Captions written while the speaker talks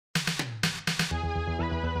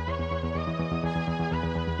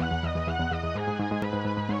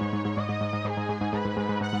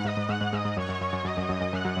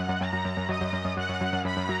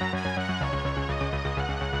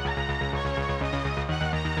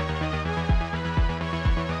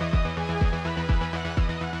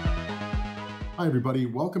Hi, everybody.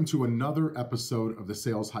 Welcome to another episode of the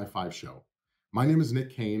Sales High Five Show. My name is Nick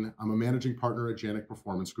Kane. I'm a managing partner at Janik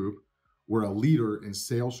Performance Group. We're a leader in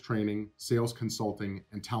sales training, sales consulting,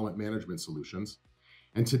 and talent management solutions.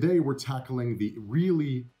 And today we're tackling the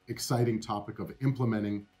really exciting topic of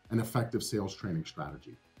implementing an effective sales training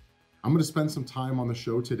strategy. I'm going to spend some time on the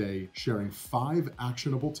show today sharing 5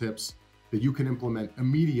 actionable tips that you can implement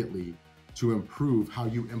immediately to improve how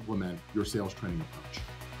you implement your sales training approach.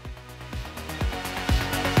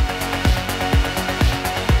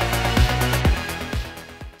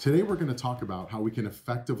 Today, we're going to talk about how we can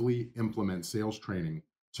effectively implement sales training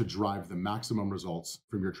to drive the maximum results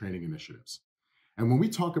from your training initiatives. And when we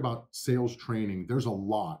talk about sales training, there's a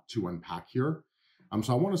lot to unpack here.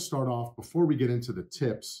 So I want to start off before we get into the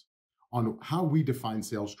tips on how we define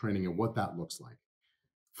sales training and what that looks like.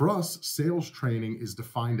 For us, sales training is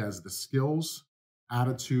defined as the skills,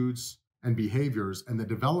 attitudes, and behaviors and the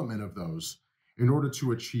development of those in order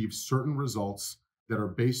to achieve certain results that are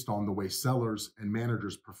based on the way sellers and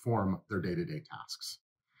managers perform their day-to-day tasks.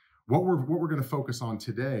 What we're going to focus on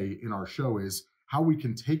today in our show is how we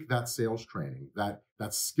can take that sales training, that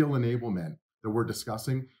skill enablement that we're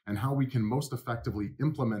discussing, and how we can most effectively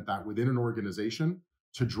implement that within an organization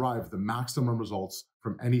to drive the maximum results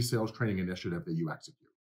from any sales training initiative that you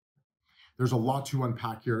execute. There's a lot to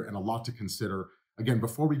unpack here and a lot to consider. Again,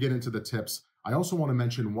 before we get into the tips, I also want to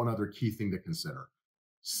mention one other key thing to consider.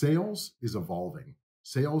 Sales is evolving.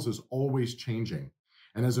 Sales is always changing.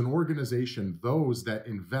 And as an organization, those that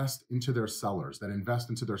invest into their sellers, that invest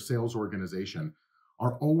into their sales organization,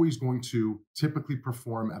 are always going to typically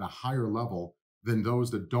perform at a higher level than those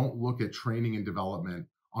that don't look at training and development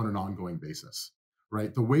on an ongoing basis,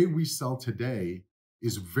 right? The way we sell today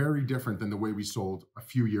is very different than the way we sold a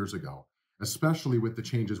few years ago, especially with the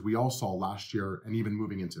changes we all saw last year and even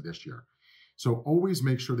moving into this year. So always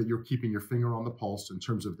make sure that you're keeping your finger on the pulse in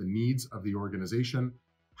terms of the needs of the organization,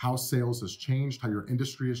 how sales has changed, how your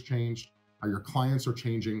industry has changed, how your clients are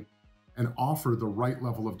changing, and offer the right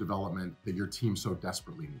level of development that your team so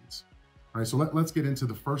desperately needs. All right, so let's get into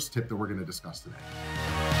the first tip that we're going to discuss today.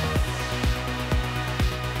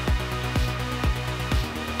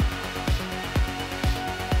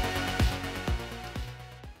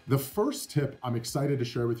 The first tip I'm excited to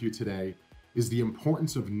share with you today is the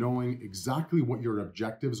importance of knowing exactly what your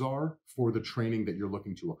objectives are for the training that you're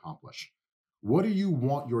looking to accomplish. What do you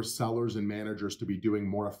want your sellers and managers to be doing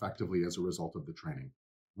more effectively as a result of the training?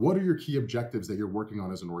 What are your key objectives that you're working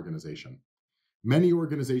on as an organization? Many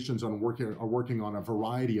organizations are working on a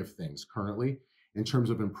variety of things currently in terms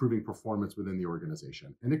of improving performance within the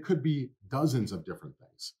organization. And it could be dozens of different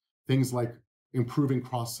things. Things like improving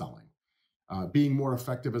cross-selling, being more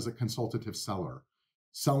effective as a consultative seller,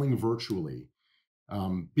 selling virtually,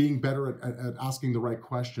 being better at asking the right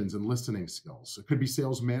questions and listening skills. It could be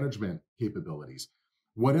sales management capabilities.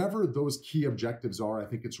 Whatever those key objectives are, I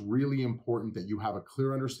think it's really important that you have a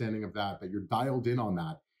clear understanding of that you're dialed in on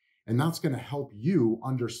that. And that's going to help you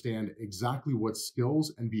understand exactly what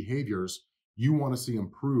skills and behaviors you want to see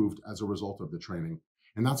improved as a result of the training.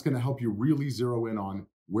 And that's going to help you really zero in on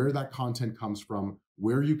where that content comes from,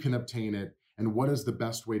 where you can obtain it, and what is the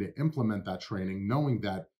best way to implement that training, knowing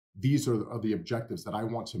that these are the objectives that I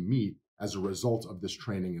want to meet as a result of this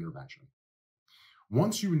training intervention.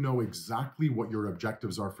 Once you know exactly what your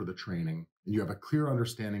objectives are for the training, and you have a clear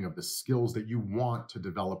understanding of the skills that you want to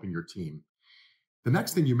develop in your team, the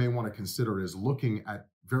next thing you may want to consider is looking at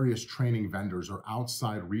various training vendors or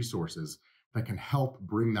outside resources that can help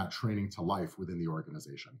bring that training to life within the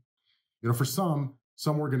organization. For some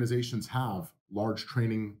organizations have large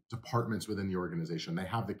training departments within the organization. They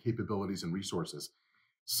have the capabilities and resources.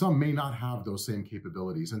 Some may not have those same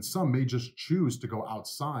capabilities, and some may just choose to go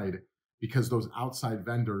outside because those outside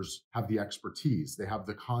vendors have the expertise, they have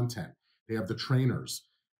the content, they have the trainers,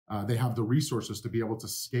 they have the resources to be able to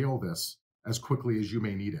scale this as quickly as you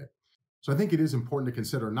may need it. So I think it is important to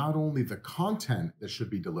consider not only the content that should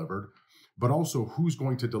be delivered, but also who's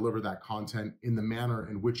going to deliver that content in the manner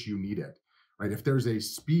in which you need it, right? If there's a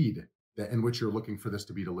speed in which you're looking for this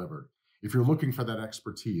to be delivered, if you're looking for that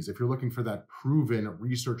expertise, if you're looking for that proven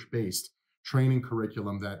research-based training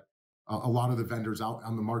curriculum that a lot of the vendors out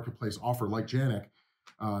on the marketplace offer, like Janik,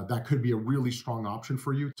 that could be a really strong option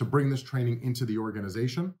for you to bring this training into the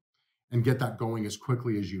organization and get that going as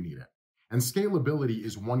quickly as you need it. And scalability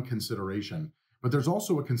is one consideration, but there's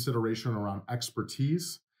also a consideration around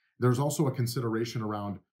expertise. There's also a consideration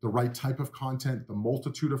around the right type of content. The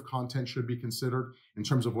multitude of content should be considered in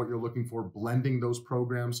terms of what you're looking for. Blending those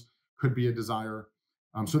programs could be a desire.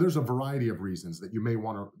 So there's a variety of reasons that you may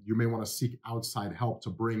want to seek outside help to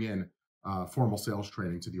bring in formal sales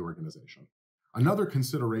training to the organization. Another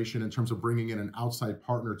consideration in terms of bringing in an outside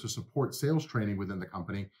partner to support sales training within the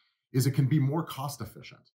company is it can be more cost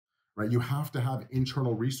efficient, right? You have to have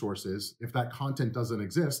internal resources if that content doesn't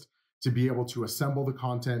exist to be able to assemble the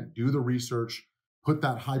content, do the research, put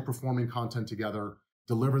that high performing content together,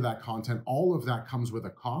 deliver that content. All of that comes with a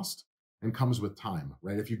cost and comes with time,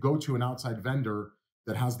 right? If you go to an outside vendor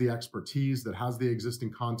that has the expertise, that has the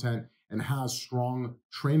existing content, and has strong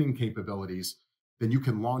training capabilities, then you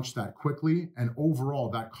can launch that quickly. And overall,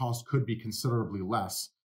 that cost could be considerably less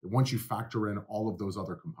once you factor in all of those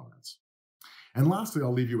other components. And lastly,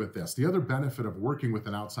 I'll leave you with this. The other benefit of working with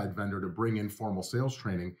an outside vendor to bring in formal sales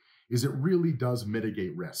training is it really does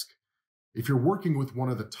mitigate risk. If you're working with one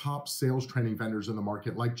of the top sales training vendors in the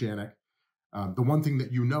market, like Janik, the one thing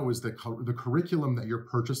that you know is that the curriculum that you're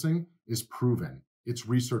purchasing is proven. It's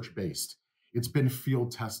research-based. It's been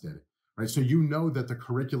field tested, right? So you know that the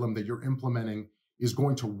curriculum that you're implementing is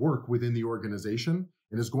going to work within the organization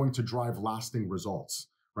and is going to drive lasting results,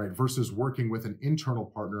 right? Versus working with an internal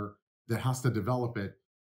partner that has to develop it.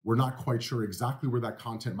 We're not quite sure exactly where that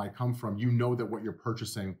content might come from. You know that what you're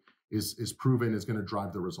purchasing is proven, is going to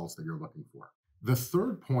drive the results that you're looking for. The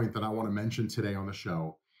third point that I want to mention today on the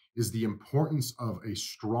show is the importance of a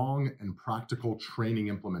strong and practical training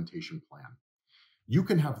implementation plan. You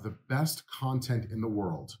can have the best content in the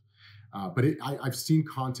world, but I've seen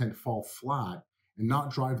content fall flat and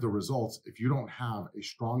not drive the results if you don't have a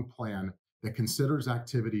strong plan that considers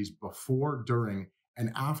activities before, during,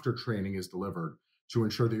 and after training is delivered to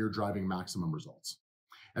ensure that you're driving maximum results.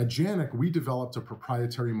 At Janik, we developed a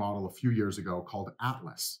proprietary model a few years ago called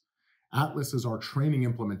Atlas. Atlas is our training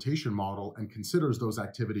implementation model and considers those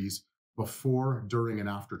activities before, during, and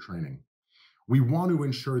after training. We want to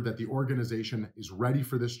ensure that the organization is ready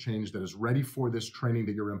for this change, that is ready for this training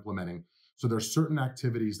that you're implementing. So there's certain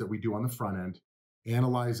activities that we do on the front end,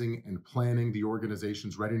 analyzing and planning the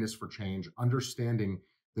organization's readiness for change, understanding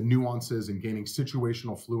the nuances and gaining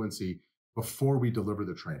situational fluency before we deliver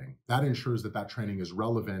the training. That ensures that that training is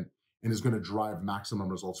relevant and is going to drive maximum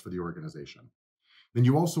results for the organization. Then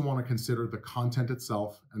you also want to consider the content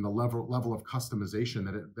itself and the level of customization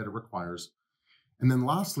that it requires. And then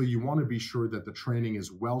lastly, you want to be sure that the training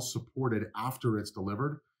is well supported after it's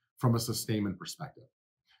delivered from a sustainment perspective.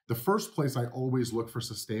 The first place I always look for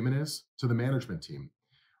sustainment is to the management team,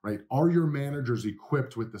 right? Are your managers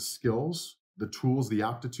equipped with the skills, the tools, the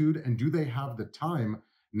aptitude, and do they have the time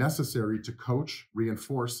necessary to coach,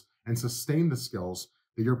 reinforce, and sustain the skills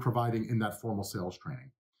that you're providing in that formal sales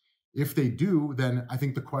training? If they do, then I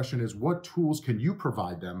think the question is, what tools can you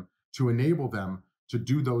provide them to enable them to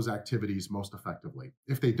do those activities most effectively?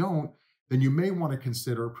 If they don't, then you may want to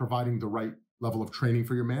consider providing the right level of training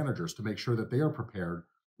for your managers to make sure that they are prepared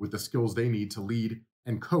with the skills they need to lead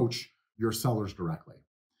and coach your sellers directly.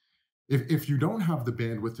 If you don't have the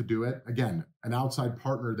bandwidth to do it, again, an outside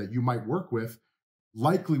partner that you might work with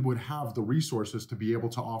likely would have the resources to be able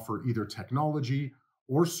to offer either technology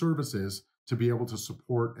or services to be able to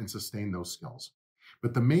support and sustain those skills.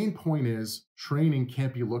 But the main point is training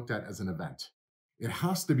can't be looked at as an event. It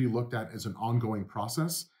has to be looked at as an ongoing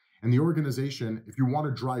process. And the organization, if you want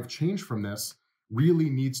to drive change from this, really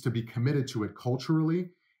needs to be committed to it culturally.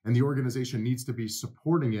 And the organization needs to be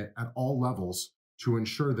supporting it at all levels to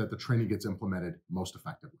ensure that the training gets implemented most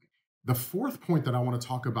effectively. The fourth point that I want to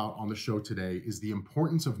talk about on the show today is the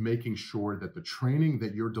importance of making sure that the training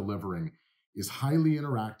that you're delivering is highly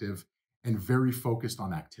interactive and very focused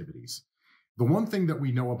on activities. The one thing that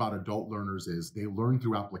we know about adult learners is they learn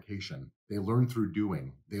through application, they learn through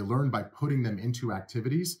doing, they learn by putting them into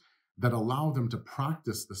activities that allow them to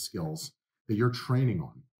practice the skills that you're training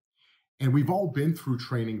on. And we've all been through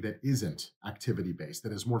training that isn't activity-based,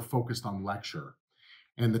 that is more focused on lecture.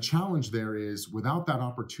 And the challenge there is without that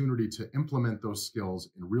opportunity to implement those skills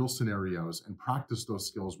in real scenarios and practice those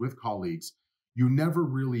skills with colleagues, you never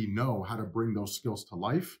really know how to bring those skills to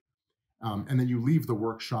life. And then you leave the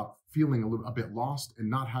workshop feeling a bit lost and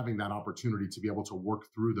not having that opportunity to be able to work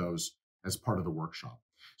through those as part of the workshop.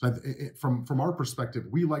 So from our perspective,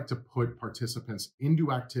 we like to put participants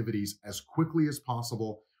into activities as quickly as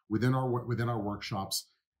possible within our workshops.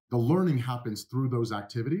 The learning happens through those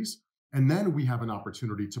activities. And then we have an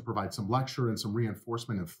opportunity to provide some lecture and some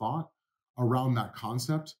reinforcement and thought around that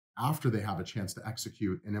concept after they have a chance to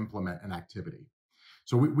execute and implement an activity.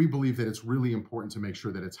 So we believe that it's really important to make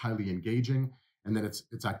sure that it's highly engaging and that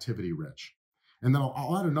it's activity rich. And then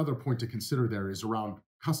I'll add another point to consider there is around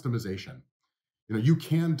customization. You know, you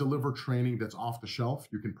can deliver training that's off the shelf.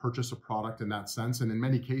 You can purchase a product in that sense. And in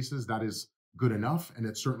many cases, that is good enough and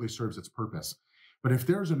it certainly serves its purpose. But if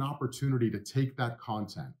there's an opportunity to take that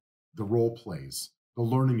content, the role plays, the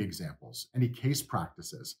learning examples, any case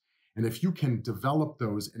practices. And if you can develop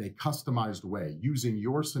those in a customized way using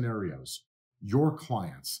your scenarios, your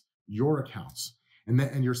clients, your accounts,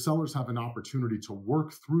 and your sellers have an opportunity to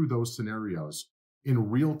work through those scenarios in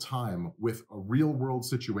real time with a real world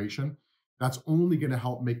situation, that's only going to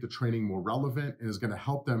help make the training more relevant and is going to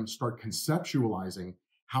help them start conceptualizing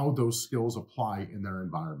how those skills apply in their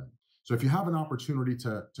environment. So if you have an opportunity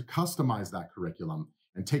to customize that curriculum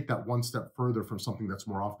and take that one step further from something that's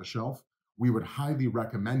more off the shelf, we would highly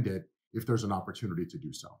recommend it if there's an opportunity to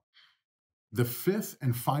do so. The fifth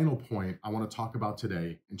and final point I want to talk about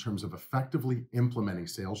today in terms of effectively implementing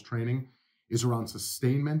sales training is around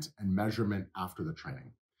sustainment and measurement after the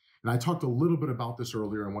training. And I talked a little bit about this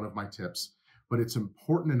earlier in one of my tips, but it's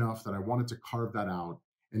important enough that I wanted to carve that out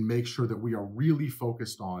and make sure that we are really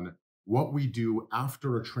focused on what we do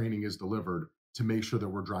after a training is delivered to make sure that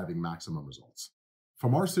we're driving maximum results.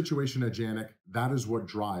 From our situation at Janik, that is what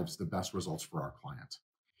drives the best results for our client.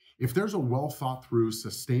 If there's a well thought through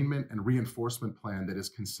sustainment and reinforcement plan that is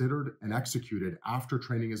considered and executed after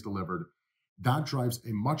training is delivered, that drives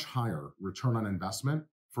a much higher return on investment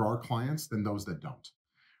for our clients than those that don't.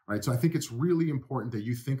 Right? So I think it's really important that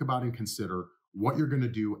you think about and consider what you're going to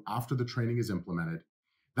do after the training is implemented.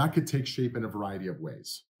 That could take shape in a variety of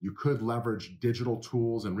ways. You could leverage digital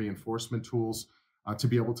tools and reinforcement tools to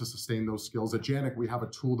be able to sustain those skills. At Janik, we have a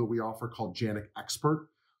tool that we offer called Janik Expert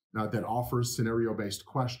that offers scenario-based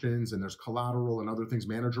questions, and there's collateral and other things,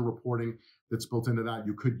 manager reporting that's built into that.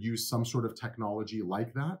 You could use some sort of technology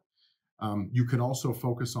like that. You can also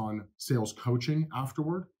focus on sales coaching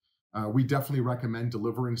afterward. We definitely recommend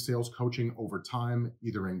delivering sales coaching over time,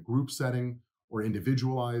 either in group setting or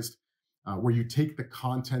individualized, where you take the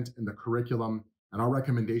content in the curriculum, and our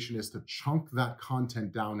recommendation is to chunk that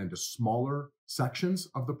content down into smaller sections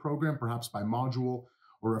of the program, perhaps by module,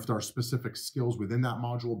 or if there are specific skills within that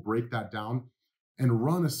module, break that down and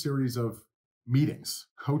run a series of meetings,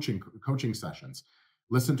 coaching sessions,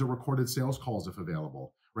 listen to recorded sales calls if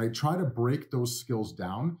available, right? Try to break those skills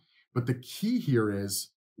down. But the key here is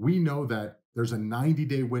we know that there's a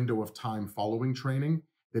 90-day window of time following training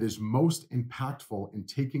that is most impactful in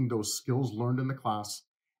taking those skills learned in the class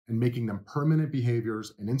and making them permanent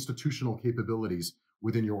behaviors and institutional capabilities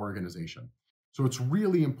within your organization. So it's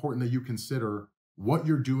really important that you consider what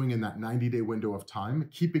you're doing in that 90-day window of time,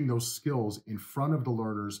 keeping those skills in front of the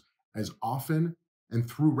learners as often and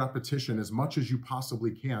through repetition as much as you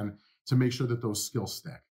possibly can to make sure that those skills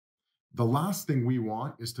stick. The last thing we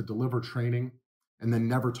want is to deliver training and then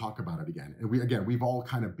never talk about it again. And we've all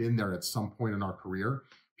kind of been there at some point in our career.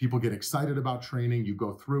 People get excited about training, you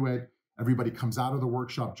go through it, everybody comes out of the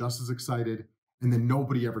workshop just as excited, and then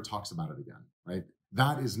nobody ever talks about it again, right?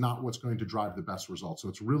 That is not what's going to drive the best results. So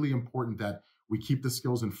it's really important that we keep the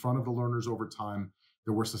skills in front of the learners over time,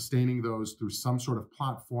 that we're sustaining those through some sort of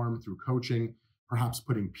platform, through coaching, perhaps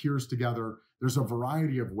putting peers together. There's a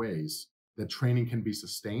variety of ways that training can be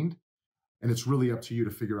sustained, and it's really up to you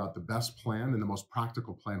to figure out the best plan and the most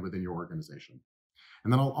practical plan within your organization.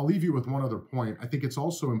 And then I'll leave you with one other point. I think it's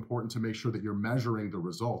also important to make sure that you're measuring the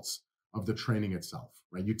results of the training itself,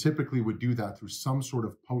 right? You typically would do that through some sort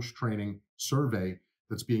of post-training survey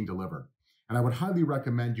that's being delivered. And I would highly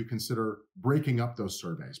recommend you consider breaking up those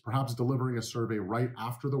surveys, perhaps delivering a survey right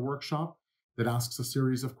after the workshop that asks a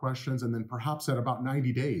series of questions, and then perhaps at about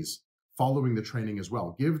 90 days following the training as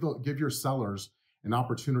well. Give your sellers an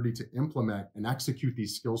opportunity to implement and execute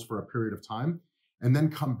these skills for a period of time, and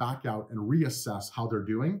then come back out and reassess how they're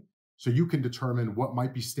doing so you can determine what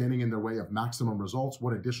might be standing in their way of maximum results,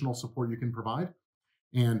 what additional support you can provide,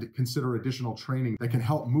 and consider additional training that can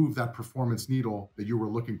help move that performance needle that you were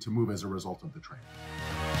looking to move as a result of the training.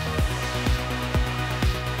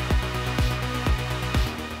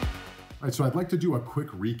 All right, so I'd like to do a quick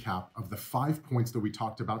recap of the 5 points that we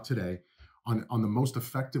talked about today on the most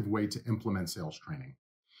effective way to implement sales training.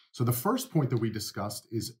 So the first point that we discussed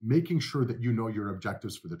is making sure that you know your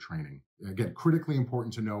objectives for the training. Again, critically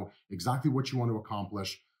important to know exactly what you want to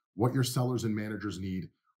accomplish, what your sellers and managers need,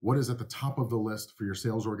 what is at the top of the list for your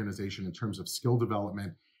sales organization in terms of skill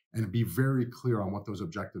development, and be very clear on what those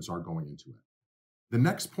objectives are going into it. The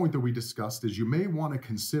next point that we discussed is you may want to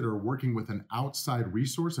consider working with an outside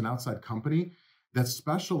resource, an outside company that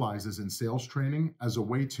specializes in sales training as a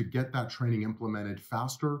way to get that training implemented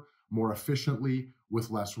faster, more efficiently, with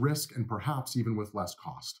less risk, and perhaps even with less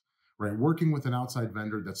cost, right? Working with an outside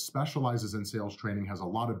vendor that specializes in sales training has a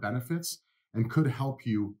lot of benefits and could help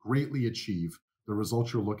you greatly achieve the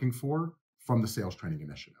results you're looking for from the sales training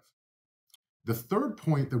initiative. The third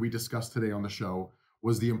point that we discussed today on the show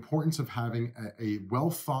was the importance of having a well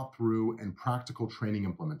thought through and practical training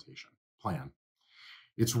implementation plan.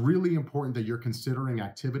 It's really important that you're considering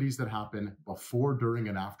activities that happen before, during,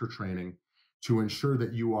 and after training to ensure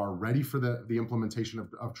that you are ready for the implementation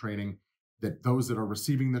of training, that those that are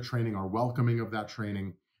receiving the training are welcoming of that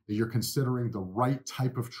training, that you're considering the right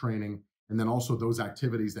type of training, and then also those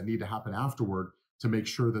activities that need to happen afterward to make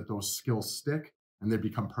sure that those skills stick and they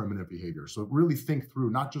become permanent behavior. So really think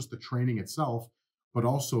through not just the training itself, but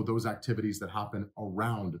also those activities that happen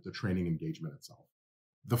around the training engagement itself.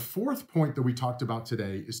 The fourth point that we talked about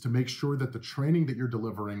today is to make sure that the training that you're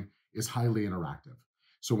delivering is highly interactive.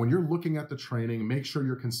 So when you're looking at the training, make sure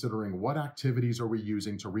you're considering what activities are we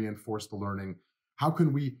using to reinforce the learning? How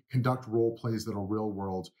can we conduct role plays that are real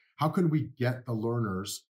world? How can we get the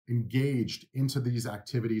learners engaged into these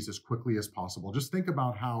activities as quickly as possible? Just think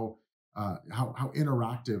about how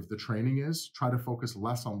interactive the training is. Try to focus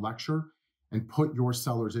less on lecture and put your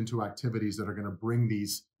sellers into activities that are going to bring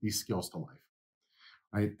these skills to life.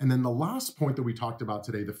 Right? And then the last point that we talked about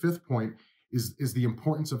today, the fifth point, is the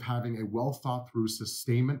importance of having a well thought through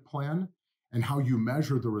sustainment plan and how you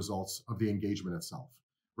measure the results of the engagement itself.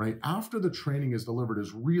 Right? After the training is delivered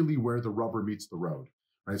is really where the rubber meets the road.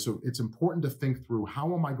 Right? So it's important to think through,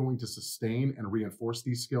 how am I going to sustain and reinforce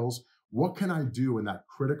these skills? What can I do in that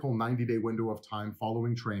critical 90-day window of time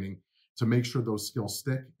following training to make sure those skills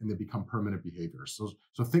stick and they become permanent behaviors?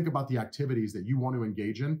 So think about the activities that you want to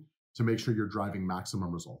engage in to make sure you're driving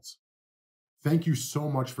maximum results. Thank you so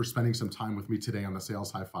much for spending some time with me today on the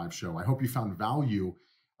Sales High Five Show. I hope you found value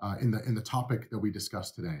in the topic that we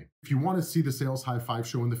discussed today. If you want to see the Sales High Five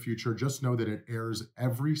Show in the future, just know that it airs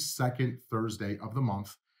every second Thursday of the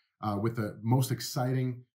month with the most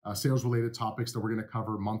exciting sales-related topics that we're going to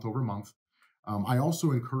cover month over month. I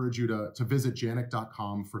also encourage you to visit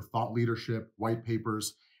Janik.com for thought leadership, white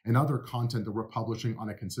papers, and other content that we're publishing on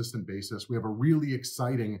a consistent basis. We have a really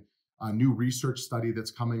exciting new research study that's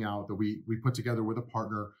coming out that we put together with a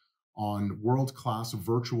partner on world-class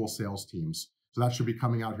virtual sales teams. So that should be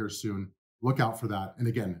coming out here soon. Look out for that. And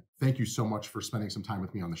again, thank you so much for spending some time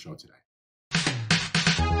with me on the show today.